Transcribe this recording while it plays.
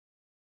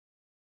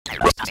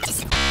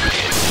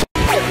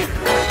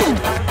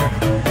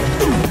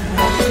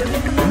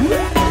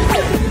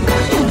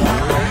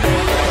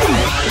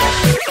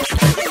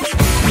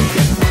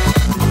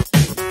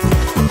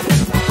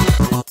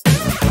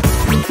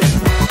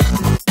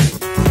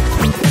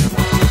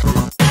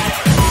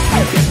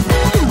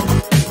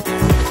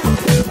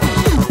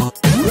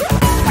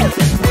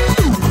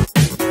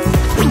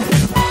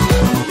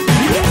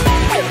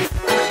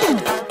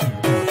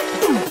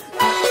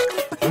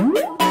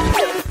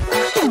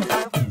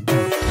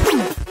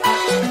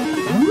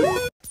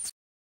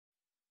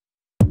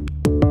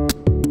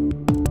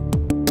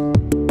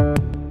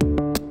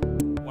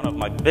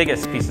My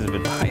biggest pieces of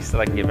advice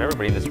that I can give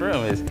everybody in this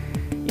room is,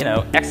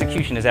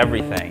 execution is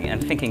everything,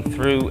 and thinking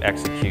through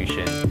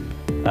execution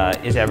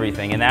is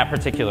everything. In that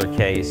particular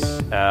case,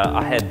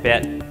 I had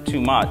bet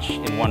too much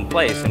in one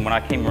place, and when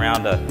I came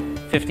around to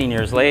 15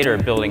 years later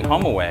building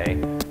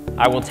HomeAway,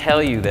 I will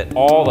tell you that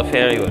all the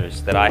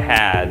failures that I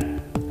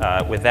had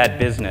with that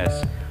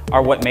business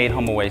are what made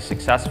HomeAway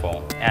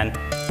successful. And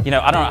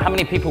I don't know how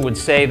many people would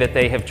say that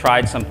they have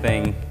tried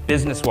something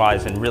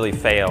business-wise and really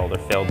failed or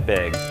failed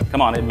big.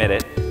 Come on, admit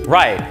it.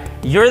 Right.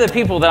 You're the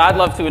people that I'd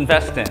love to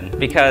invest in,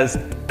 because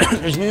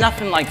there's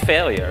nothing like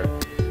failure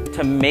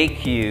to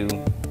make you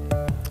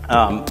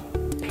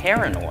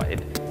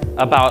paranoid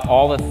about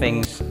all the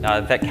things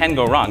that can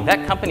go wrong.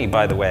 That company,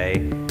 by the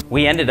way,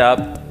 we ended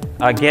up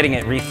getting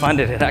it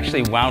refunded. It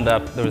actually wound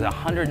up, there was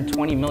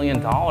 $120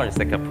 million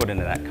that got put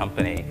into that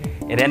company.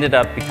 It ended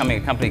up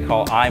becoming a company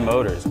called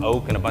iMotors.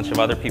 Oak and a bunch of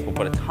other people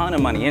put a ton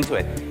of money into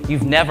it.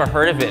 You've never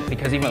heard of it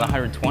because even with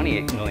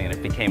 $128 million,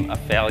 it became a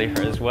failure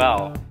as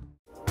well.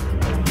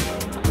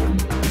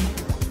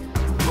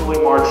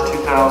 Early March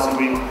 2000,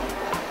 we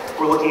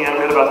were looking at,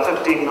 we had about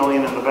 15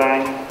 million in the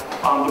bank.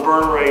 The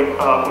burn rate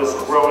was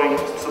growing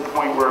to the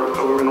point where we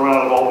were going to run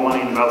out of all the money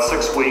in about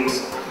 6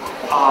 weeks.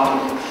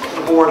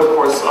 The board, of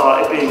course,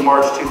 it being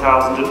March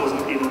 2000, it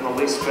wasn't even the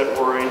least bit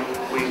worried.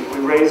 We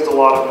raised a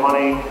lot of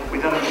money. We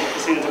then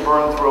proceeded to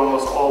burn through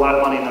almost all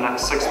that money in the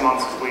next 6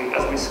 months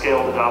as we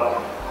scaled it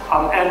up.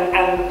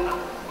 And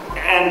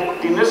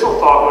the initial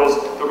thought was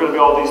there were going to be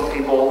all these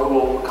people who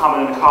will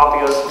come in and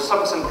copy us.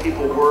 Some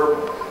people were.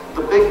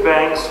 The big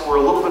banks were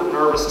a little bit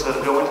nervous to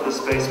go into the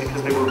space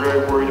because they were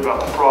very worried about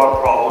the fraud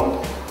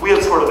problem. We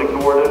had sort of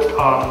ignored it.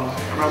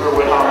 Remember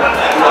when the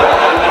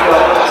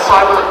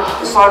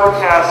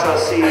Cybercash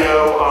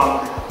CEO,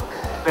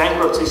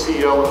 bankruptcy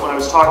CEO, when I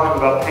was talking to him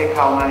about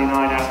PayPal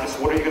 99, asked us,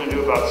 what are you going to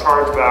do about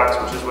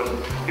chargebacks, which is when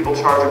people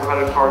charge a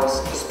credit card and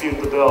dispute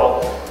the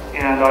bill.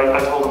 And I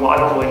told him, well, I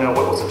don't really know,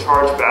 what was a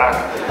chargeback?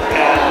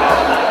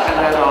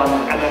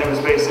 And then it was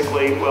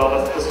basically,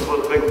 well, this is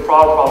what the big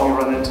fraud problem you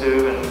run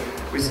into. And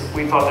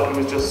we thought that he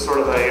was just sort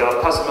of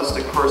a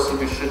pessimistic person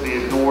who should be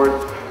ignored.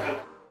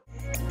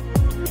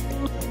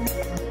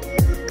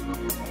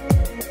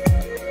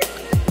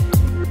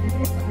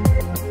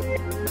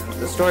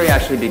 The story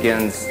actually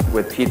begins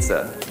with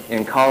pizza.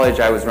 In college,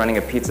 I was running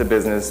a pizza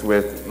business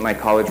with my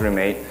college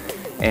roommate,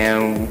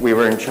 and we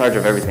were in charge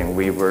of everything.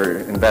 We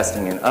were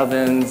investing in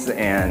ovens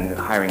and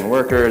hiring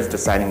workers,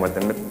 deciding what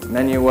the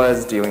menu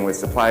was, dealing with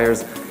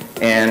suppliers,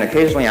 and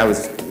occasionally I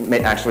was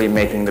actually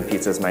making the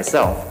pizzas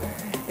myself.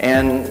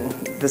 And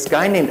this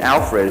guy named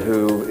Alfred,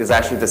 who is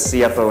actually the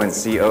CFO and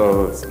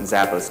COO of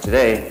Zappos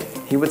today,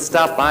 he would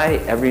stop by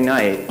every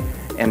night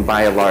and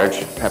buy a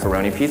large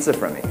pepperoni pizza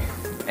from me.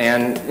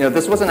 And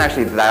this wasn't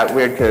actually that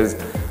weird because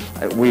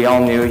we all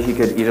knew he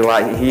could eat a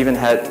lot. He even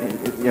had,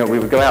 we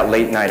would go out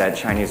late night at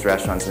Chinese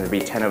restaurants and there'd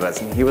be 10 of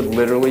us, and he would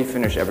literally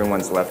finish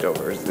everyone's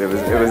leftovers. It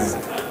was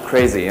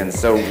crazy, and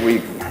so we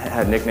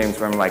had nicknames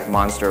for him like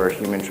Monster or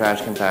Human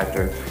Trash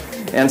Compactor.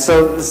 And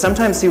so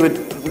sometimes he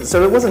would,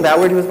 so it wasn't that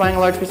weird he was buying a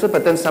large pizza,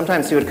 but then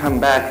sometimes he would come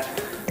back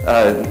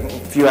a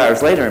few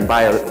hours later and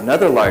buy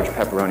another large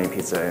pepperoni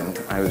pizza, and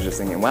I was just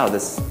thinking, wow,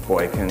 this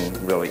boy can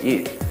really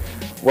eat.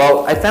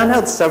 Well, I found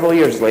out several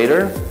years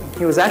later,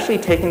 he was actually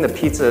taking the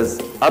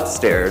pizzas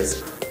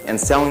upstairs and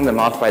selling them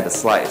off by the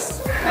slice.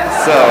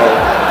 So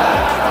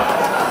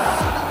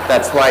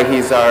that's why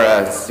he's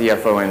our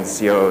CFO and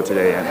COO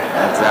today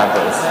at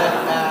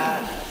Zappos.